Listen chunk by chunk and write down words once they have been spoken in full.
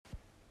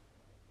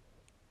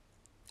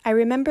I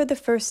remember the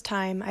first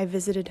time I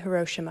visited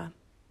Hiroshima.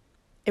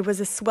 It was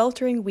a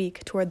sweltering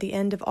week toward the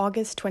end of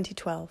August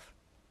 2012.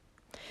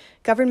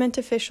 Government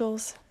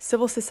officials,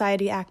 civil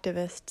society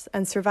activists,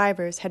 and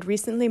survivors had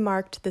recently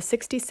marked the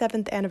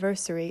 67th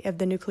anniversary of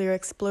the nuclear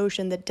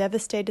explosion that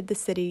devastated the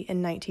city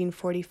in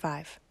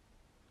 1945.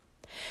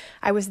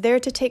 I was there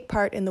to take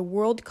part in the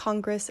World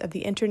Congress of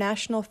the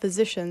International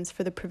Physicians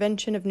for the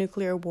Prevention of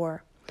Nuclear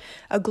War,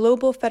 a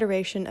global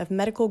federation of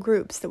medical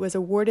groups that was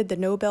awarded the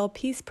Nobel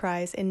Peace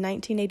Prize in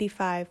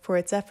 1985 for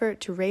its effort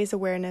to raise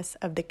awareness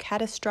of the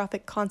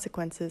catastrophic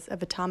consequences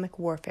of atomic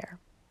warfare.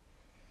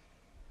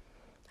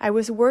 I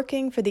was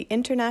working for the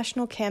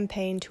international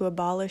campaign to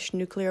abolish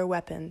nuclear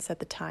weapons at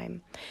the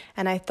time,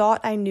 and I thought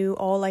I knew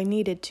all I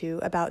needed to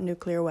about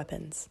nuclear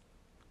weapons.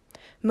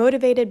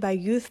 Motivated by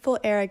youthful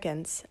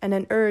arrogance and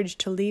an urge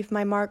to leave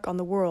my mark on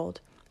the world,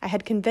 I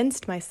had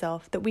convinced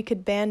myself that we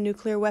could ban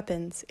nuclear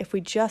weapons if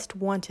we just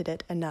wanted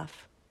it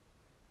enough.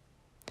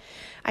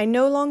 I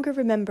no longer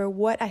remember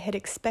what I had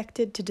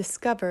expected to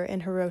discover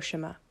in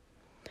Hiroshima,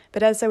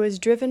 but as I was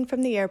driven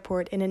from the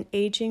airport in an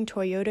aging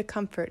Toyota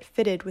Comfort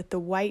fitted with the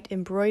white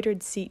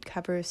embroidered seat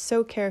covers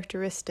so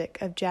characteristic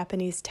of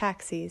Japanese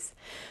taxis,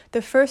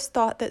 the first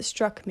thought that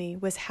struck me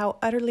was how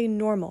utterly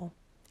normal,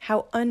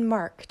 how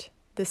unmarked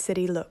the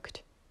city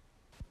looked.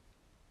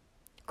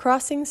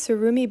 Crossing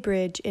Surumi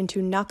Bridge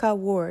into Naka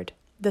Ward,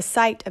 the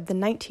site of the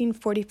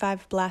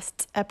 1945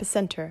 blast's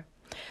epicenter,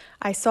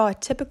 I saw a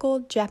typical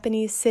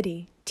Japanese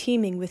city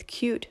teeming with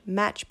cute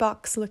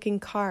matchbox-looking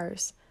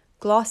cars,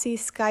 glossy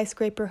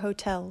skyscraper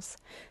hotels,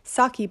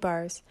 sake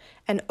bars,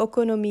 and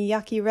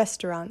okonomiyaki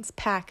restaurants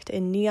packed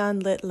in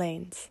neon-lit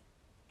lanes.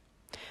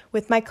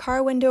 With my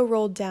car window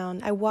rolled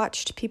down, I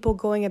watched people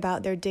going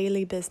about their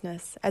daily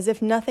business as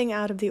if nothing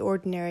out of the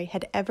ordinary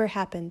had ever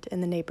happened in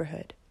the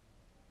neighborhood.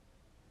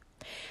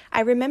 I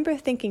remember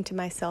thinking to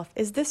myself,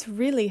 is this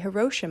really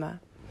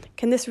Hiroshima?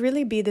 Can this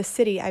really be the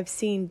city I've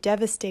seen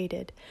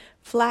devastated,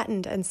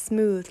 flattened and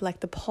smooth like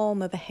the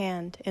palm of a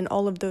hand in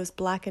all of those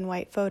black and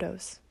white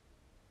photos?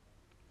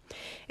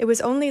 It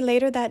was only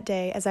later that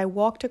day, as I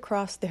walked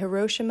across the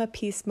Hiroshima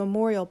Peace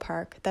Memorial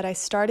Park, that I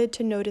started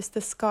to notice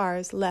the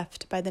scars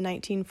left by the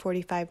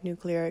 1945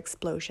 nuclear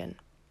explosion.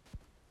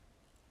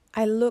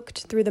 I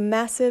looked through the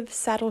massive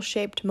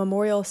saddle-shaped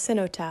memorial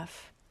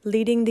cenotaph,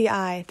 leading the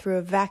eye through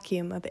a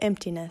vacuum of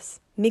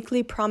emptiness,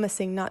 meekly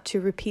promising not to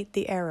repeat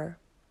the error.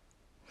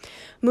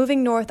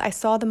 Moving north, I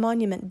saw the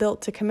monument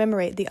built to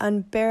commemorate the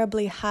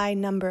unbearably high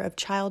number of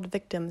child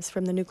victims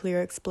from the nuclear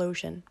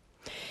explosion.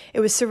 It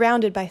was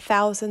surrounded by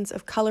thousands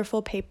of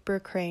colorful paper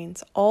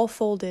cranes, all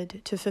folded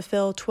to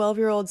fulfill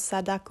 12-year-old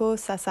Sadako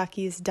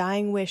Sasaki's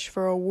dying wish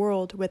for a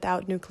world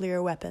without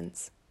nuclear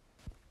weapons.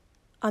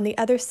 On the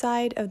other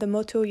side of the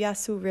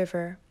Motoyasu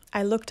River,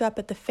 I looked up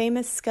at the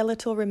famous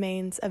skeletal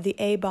remains of the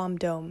A-bomb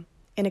dome,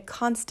 in a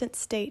constant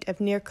state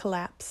of near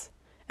collapse,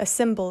 a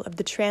symbol of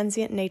the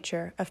transient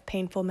nature of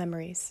painful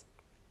memories.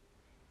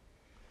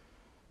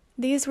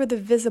 These were the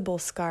visible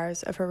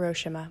scars of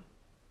Hiroshima.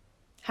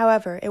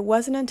 However, it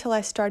wasn't until I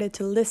started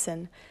to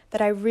listen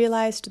that I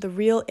realized the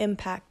real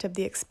impact of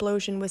the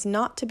explosion was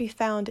not to be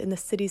found in the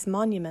city's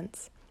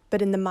monuments,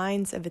 but in the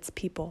minds of its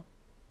people.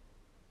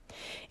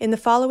 In the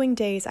following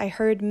days, I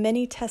heard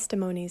many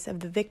testimonies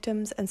of the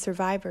victims and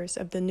survivors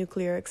of the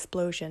nuclear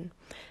explosion,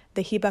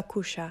 the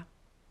hibakusha.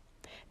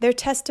 Their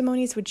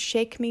testimonies would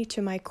shake me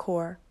to my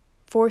core,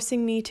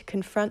 forcing me to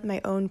confront my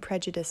own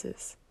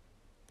prejudices.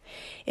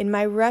 In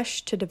my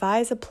rush to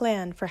devise a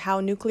plan for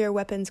how nuclear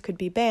weapons could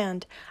be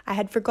banned, I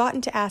had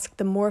forgotten to ask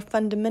the more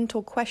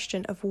fundamental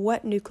question of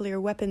what nuclear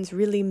weapons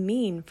really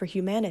mean for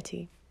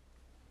humanity.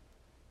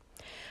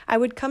 I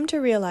would come to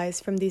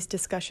realize from these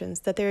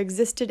discussions that there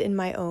existed in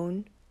my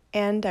own,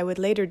 and I would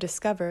later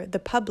discover, the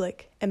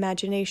public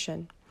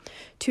imagination,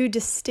 two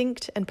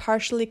distinct and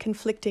partially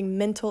conflicting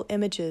mental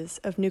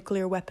images of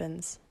nuclear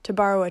weapons, to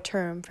borrow a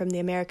term from the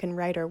American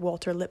writer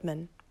Walter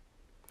Lippmann.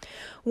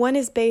 One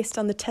is based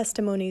on the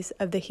testimonies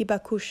of the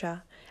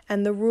hibakusha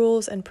and the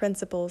rules and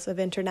principles of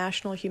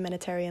international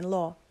humanitarian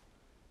law,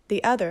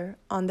 the other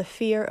on the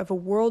fear of a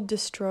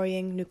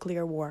world-destroying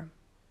nuclear war.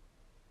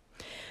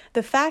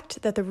 The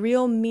fact that the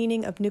real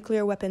meaning of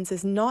nuclear weapons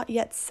is not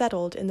yet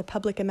settled in the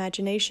public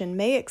imagination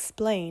may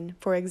explain,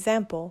 for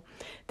example,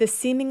 the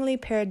seemingly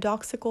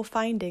paradoxical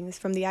findings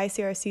from the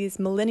ICRC's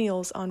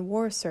Millennials on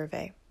War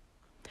survey.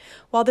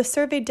 While the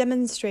survey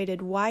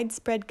demonstrated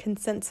widespread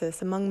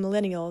consensus among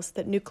millennials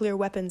that nuclear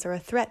weapons are a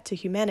threat to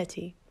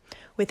humanity,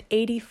 with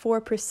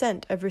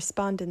 84% of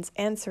respondents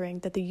answering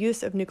that the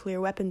use of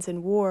nuclear weapons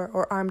in war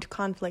or armed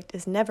conflict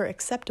is never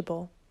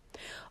acceptable,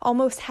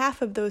 almost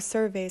half of those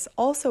surveys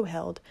also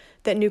held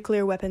that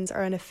nuclear weapons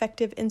are an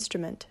effective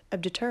instrument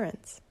of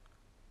deterrence.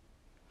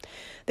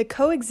 The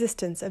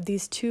coexistence of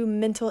these two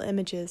mental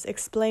images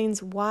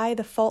explains why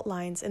the fault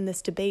lines in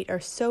this debate are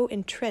so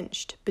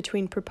entrenched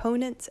between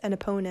proponents and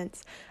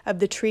opponents of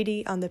the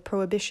Treaty on the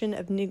Prohibition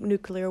of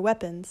Nuclear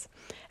Weapons,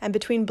 and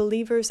between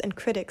believers and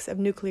critics of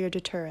nuclear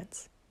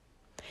deterrence.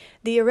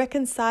 The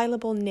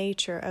irreconcilable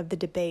nature of the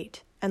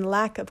debate and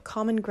lack of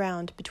common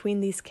ground between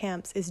these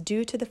camps is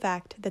due to the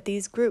fact that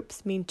these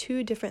groups mean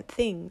two different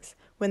things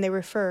when they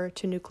refer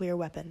to nuclear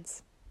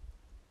weapons.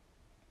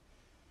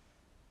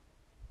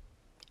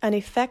 An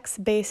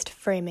effects-based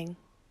framing,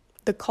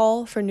 the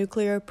call for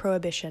nuclear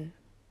prohibition.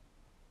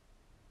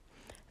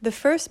 The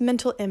first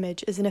mental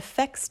image is an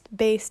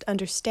effects-based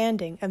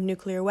understanding of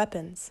nuclear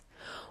weapons,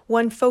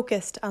 one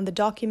focused on the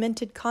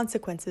documented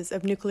consequences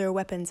of nuclear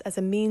weapons as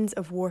a means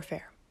of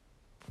warfare.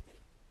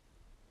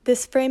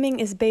 This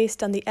framing is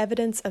based on the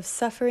evidence of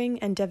suffering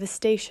and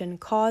devastation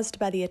caused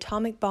by the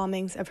atomic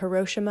bombings of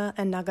Hiroshima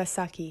and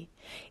Nagasaki,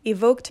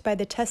 evoked by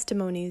the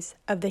testimonies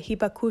of the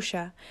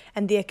hibakusha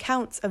and the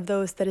accounts of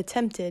those that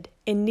attempted,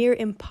 in near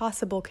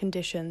impossible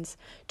conditions,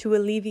 to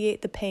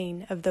alleviate the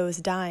pain of those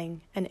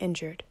dying and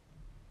injured.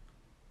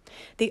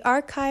 The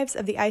archives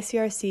of the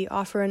ICRC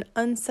offer an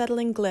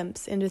unsettling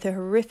glimpse into the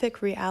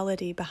horrific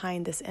reality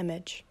behind this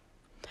image.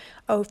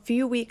 A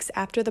few weeks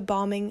after the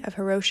bombing of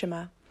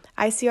Hiroshima,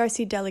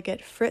 ICRC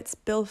delegate Fritz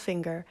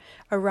Billfinger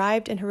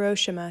arrived in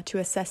Hiroshima to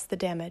assess the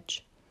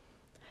damage.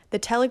 The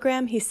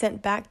telegram he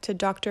sent back to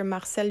Dr.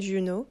 Marcel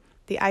Junot,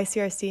 the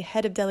ICRC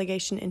head of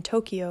delegation in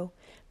Tokyo,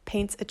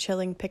 paints a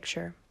chilling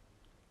picture.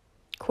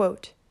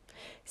 Quote,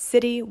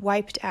 "City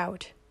wiped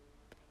out.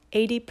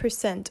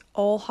 80%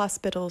 all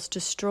hospitals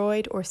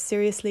destroyed or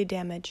seriously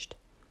damaged.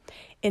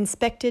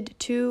 Inspected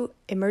 2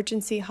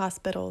 emergency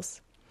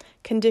hospitals.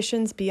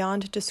 Conditions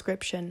beyond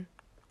description.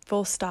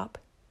 Full stop.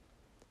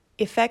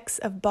 Effects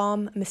of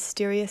bomb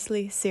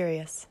mysteriously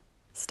serious.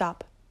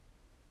 Stop."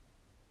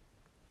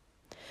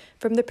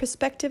 From the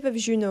perspective of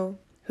Junot,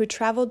 who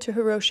traveled to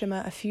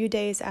Hiroshima a few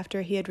days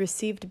after he had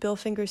received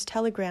Billfinger's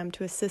telegram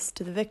to assist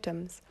the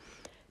victims,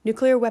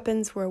 nuclear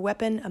weapons were a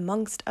weapon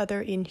amongst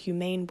other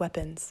inhumane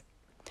weapons.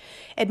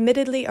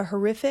 Admittedly a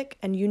horrific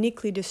and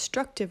uniquely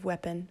destructive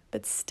weapon,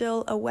 but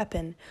still a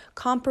weapon,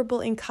 comparable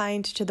in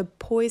kind to the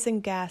poison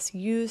gas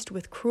used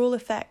with cruel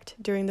effect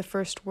during the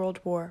First World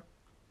War.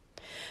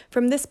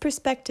 From this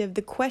perspective,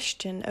 the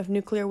question of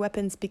nuclear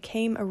weapons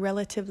became a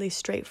relatively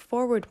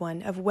straightforward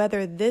one of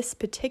whether this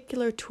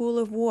particular tool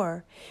of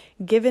war,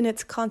 given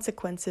its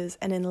consequences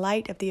and in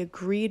light of the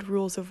agreed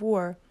rules of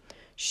war,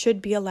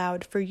 should be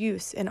allowed for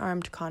use in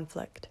armed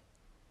conflict.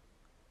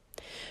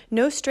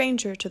 No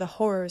stranger to the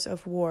horrors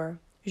of war,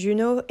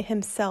 Junot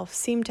himself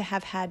seemed to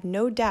have had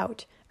no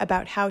doubt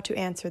about how to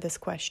answer this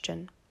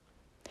question.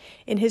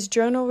 In his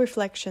journal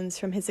reflections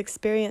from his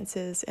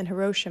experiences in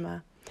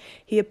Hiroshima,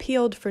 he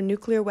appealed for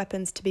nuclear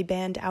weapons to be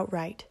banned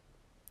outright,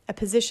 a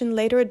position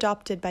later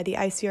adopted by the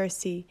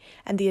ICRC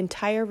and the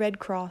entire Red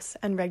Cross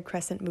and Red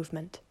Crescent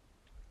movement.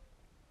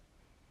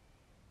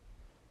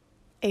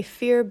 A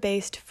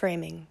fear-based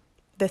framing,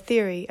 the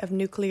theory of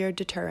nuclear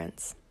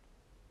deterrence.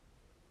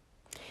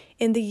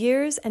 In the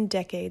years and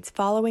decades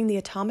following the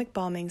atomic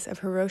bombings of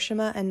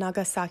Hiroshima and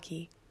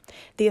Nagasaki,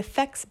 the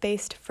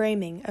effects-based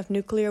framing of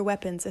nuclear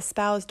weapons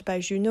espoused by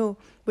Junot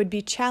would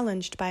be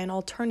challenged by an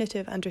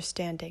alternative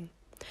understanding,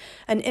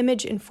 an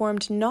image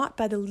informed not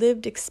by the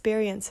lived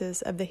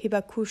experiences of the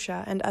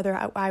hibakusha and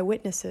other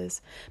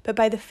eyewitnesses, but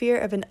by the fear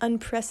of an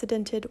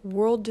unprecedented,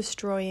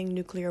 world-destroying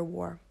nuclear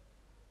war.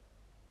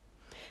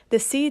 The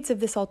seeds of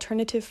this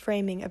alternative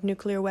framing of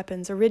nuclear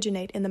weapons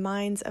originate in the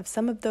minds of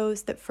some of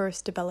those that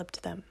first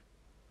developed them.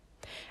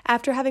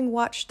 After having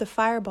watched the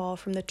fireball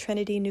from the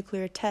Trinity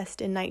nuclear test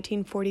in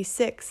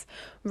 1946,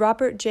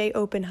 Robert J.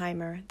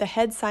 Oppenheimer, the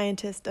head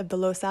scientist of the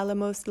Los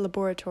Alamos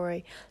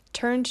laboratory,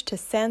 turned to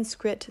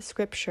Sanskrit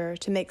scripture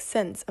to make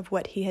sense of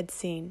what he had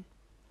seen.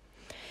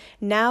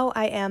 "Now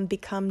I am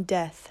become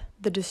death,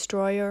 the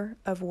destroyer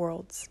of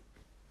worlds."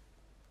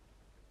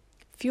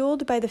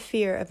 Fueled by the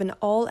fear of an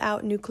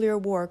all-out nuclear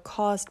war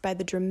caused by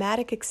the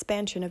dramatic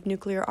expansion of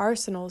nuclear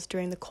arsenals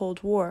during the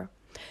Cold War,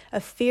 a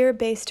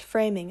fear-based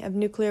framing of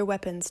nuclear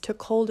weapons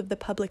took hold of the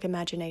public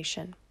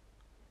imagination.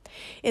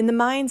 In the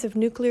minds of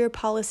nuclear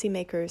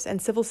policymakers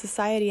and civil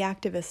society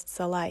activists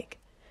alike,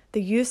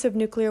 the use of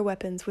nuclear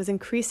weapons was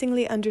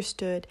increasingly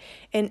understood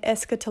in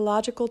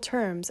eschatological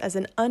terms as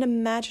an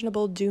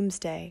unimaginable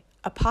doomsday,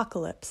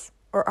 apocalypse,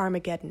 or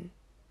Armageddon.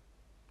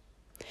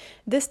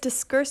 This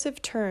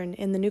discursive turn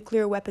in the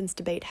nuclear weapons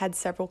debate had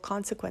several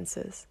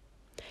consequences.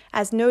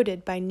 As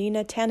noted by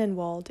Nina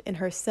Tannenwald in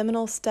her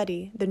seminal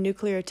study, The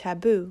Nuclear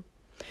Taboo,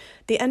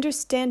 the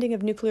understanding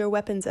of nuclear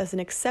weapons as an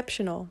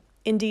exceptional,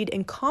 indeed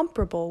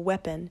incomparable,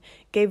 weapon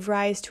gave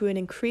rise to an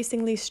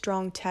increasingly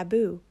strong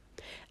taboo,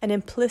 an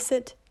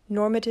implicit,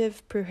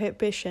 normative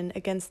prohibition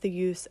against the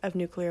use of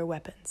nuclear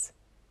weapons.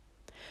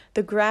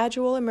 The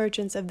gradual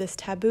emergence of this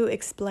taboo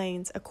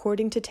explains,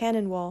 according to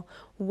Tannenwald,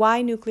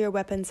 why nuclear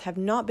weapons have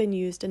not been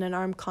used in an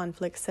armed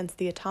conflict since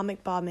the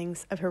atomic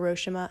bombings of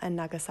Hiroshima and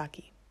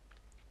Nagasaki.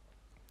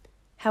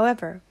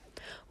 However,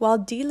 while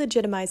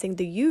delegitimizing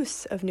the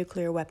use of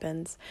nuclear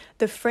weapons,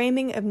 the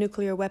framing of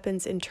nuclear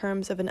weapons in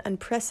terms of an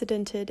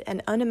unprecedented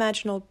and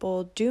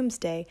unimaginable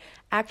doomsday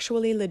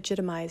actually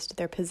legitimized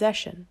their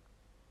possession.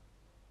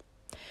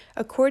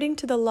 According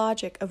to the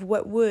logic of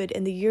what would,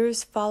 in the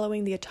years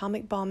following the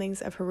atomic bombings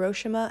of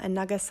Hiroshima and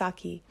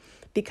Nagasaki,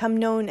 become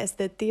known as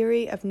the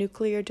theory of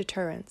nuclear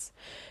deterrence.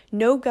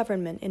 No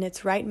government in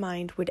its right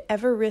mind would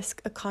ever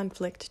risk a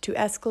conflict to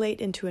escalate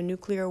into a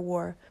nuclear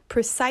war,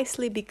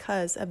 precisely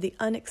because of the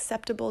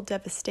unacceptable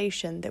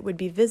devastation that would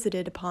be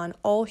visited upon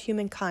all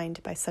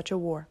humankind by such a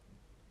war.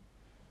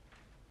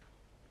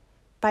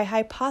 By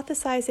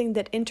hypothesizing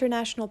that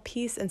international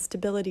peace and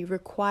stability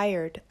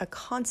required a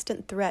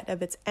constant threat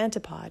of its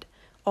antipode,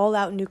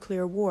 all-out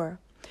nuclear war,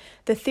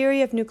 the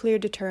theory of nuclear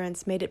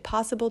deterrence made it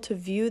possible to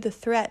view the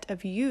threat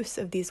of use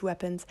of these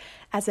weapons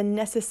as a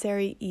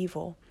necessary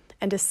evil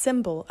and a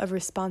symbol of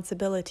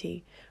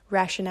responsibility,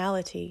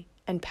 rationality,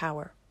 and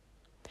power.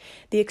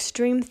 The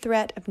extreme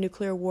threat of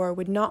nuclear war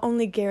would not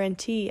only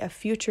guarantee a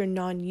future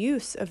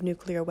non-use of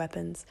nuclear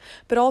weapons,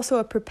 but also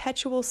a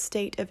perpetual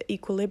state of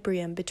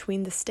equilibrium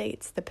between the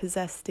states that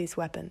possess these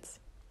weapons.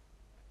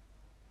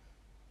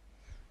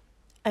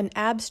 An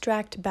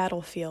abstract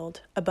battlefield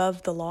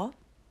above the law?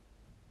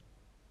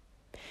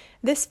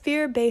 This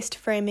fear-based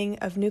framing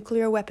of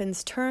nuclear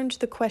weapons turned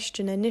the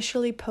question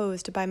initially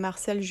posed by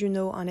Marcel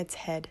Junot on its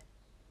head.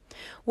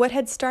 What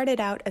had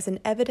started out as an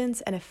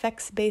evidence and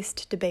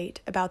effects-based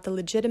debate about the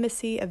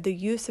legitimacy of the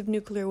use of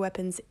nuclear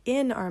weapons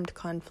in armed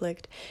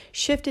conflict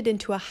shifted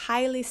into a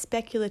highly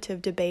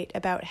speculative debate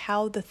about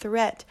how the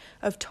threat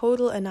of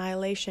total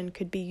annihilation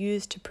could be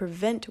used to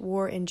prevent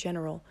war in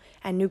general,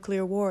 and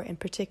nuclear war in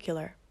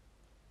particular.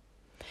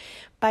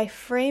 By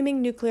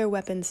framing nuclear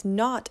weapons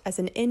not as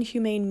an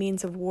inhumane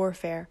means of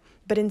warfare,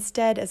 but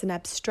instead as an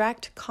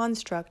abstract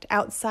construct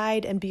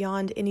outside and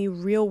beyond any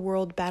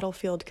real-world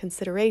battlefield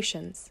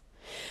considerations,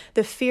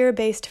 the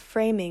fear-based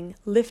framing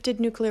lifted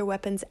nuclear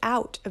weapons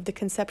out of the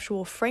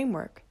conceptual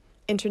framework,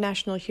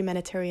 international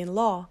humanitarian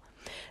law,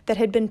 that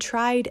had been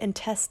tried and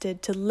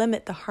tested to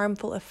limit the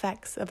harmful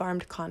effects of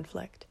armed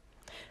conflict.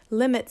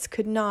 Limits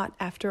could not,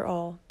 after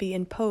all, be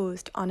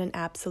imposed on an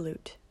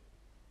absolute.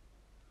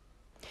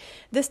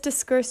 This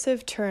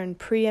discursive turn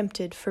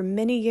preempted for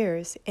many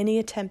years any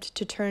attempt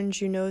to turn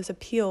Junot's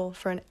appeal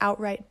for an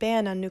outright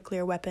ban on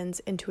nuclear weapons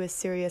into a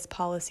serious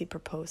policy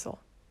proposal.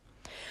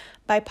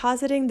 By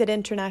positing that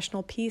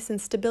international peace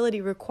and stability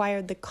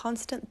required the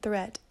constant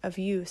threat of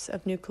use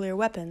of nuclear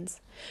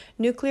weapons,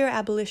 nuclear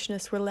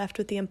abolitionists were left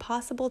with the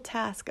impossible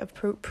task of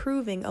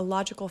proving a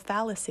logical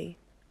fallacy.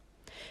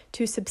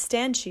 To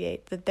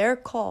substantiate that their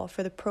call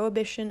for the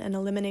prohibition and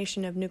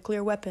elimination of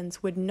nuclear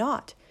weapons would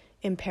not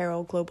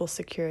imperil global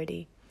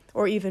security,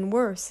 or even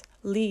worse,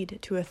 lead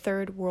to a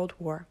third world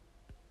war.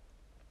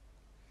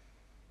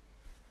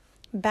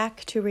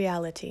 Back to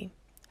reality,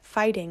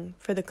 fighting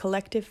for the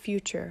collective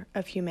future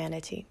of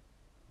humanity.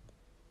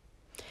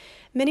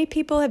 Many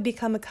people have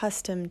become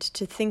accustomed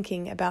to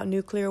thinking about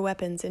nuclear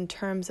weapons in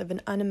terms of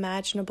an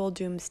unimaginable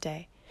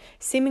doomsday,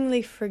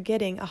 seemingly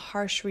forgetting a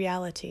harsh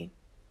reality.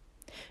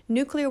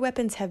 Nuclear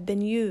weapons have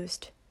been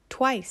used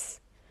twice,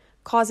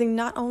 causing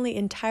not only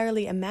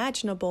entirely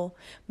imaginable,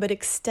 but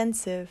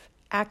extensive,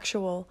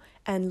 actual,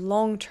 and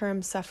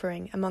long-term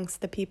suffering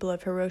amongst the people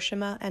of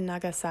Hiroshima and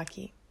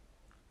Nagasaki.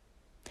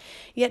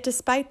 Yet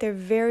despite their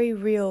very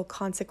real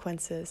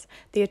consequences,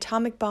 the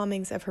atomic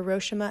bombings of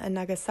Hiroshima and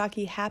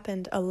Nagasaki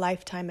happened a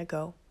lifetime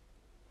ago.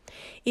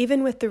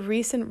 Even with the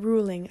recent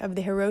ruling of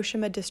the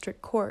Hiroshima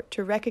District Court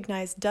to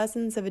recognize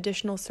dozens of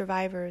additional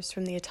survivors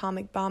from the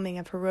atomic bombing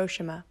of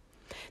Hiroshima,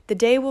 the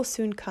day will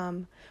soon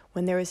come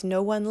when there is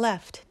no one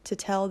left to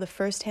tell the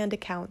first-hand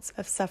accounts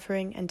of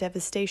suffering and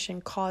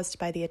devastation caused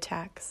by the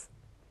attacks.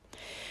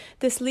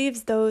 This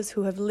leaves those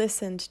who have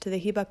listened to the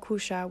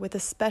Hibakusha with a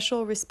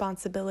special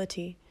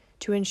responsibility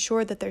to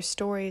ensure that their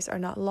stories are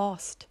not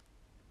lost,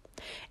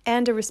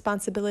 and a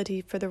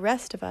responsibility for the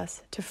rest of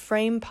us to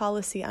frame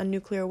policy on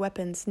nuclear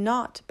weapons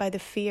not by the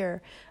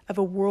fear of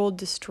a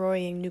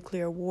world-destroying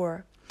nuclear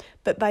war,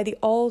 but by the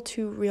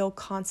all-too-real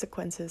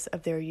consequences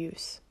of their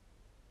use.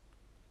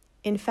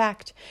 In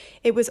fact,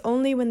 it was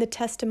only when the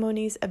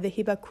testimonies of the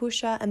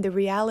Hibakusha and the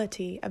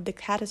reality of the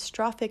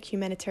catastrophic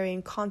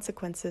humanitarian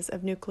consequences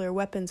of nuclear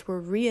weapons were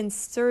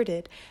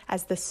reinserted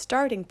as the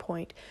starting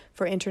point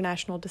for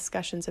international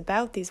discussions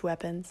about these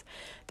weapons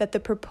that the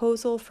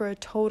proposal for a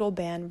total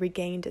ban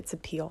regained its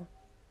appeal.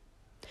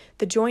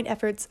 The joint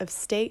efforts of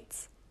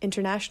states,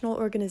 international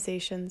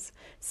organizations,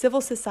 civil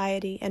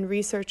society, and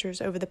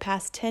researchers over the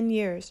past 10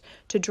 years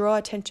to draw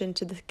attention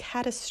to the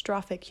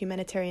catastrophic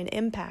humanitarian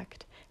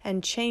impact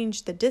and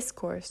change the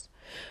discourse,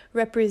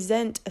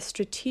 represent a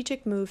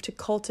strategic move to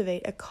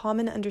cultivate a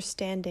common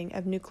understanding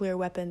of nuclear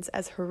weapons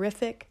as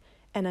horrific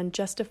and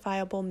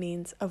unjustifiable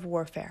means of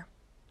warfare.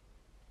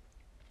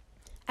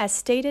 As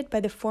stated by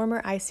the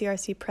former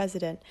ICRC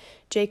president,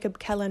 Jacob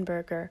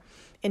Kellenberger,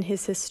 in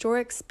his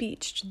historic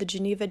speech to the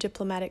Geneva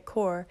Diplomatic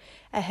Corps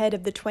ahead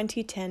of the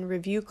 2010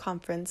 review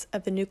conference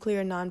of the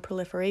Nuclear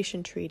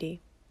Non-Proliferation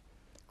Treaty,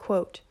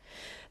 quote,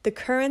 "The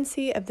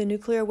currency of the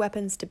nuclear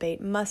weapons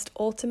debate must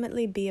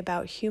ultimately be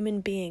about human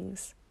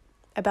beings,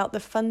 about the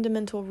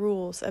fundamental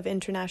rules of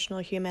international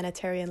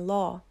humanitarian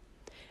law,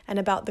 and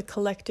about the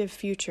collective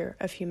future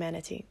of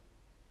humanity."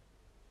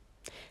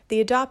 The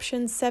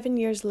adoption 7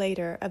 years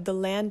later of the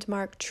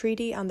landmark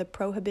Treaty on the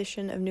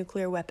Prohibition of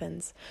Nuclear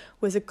Weapons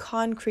was a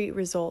concrete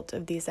result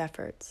of these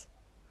efforts.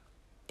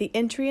 The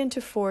entry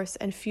into force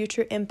and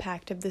future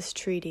impact of this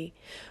treaty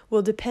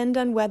will depend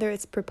on whether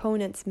its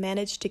proponents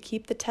manage to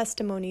keep the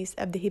testimonies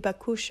of the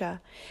Hibakusha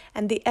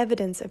and the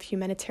evidence of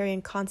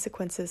humanitarian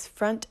consequences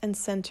front and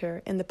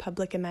center in the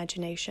public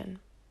imagination.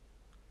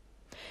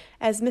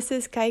 As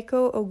Mrs.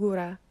 Kaiko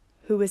Ogura,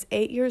 who was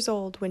 8 years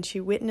old when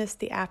she witnessed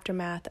the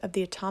aftermath of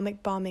the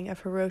atomic bombing of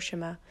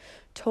Hiroshima,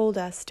 told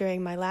us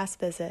during my last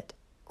visit,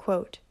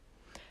 quote,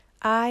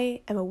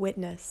 "I am a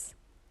witness.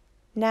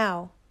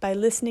 Now, by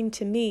listening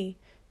to me,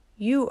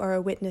 you are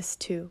a witness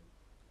too.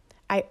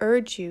 I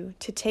urge you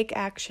to take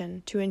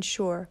action to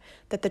ensure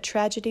that the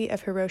tragedy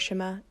of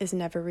Hiroshima is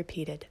never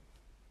repeated."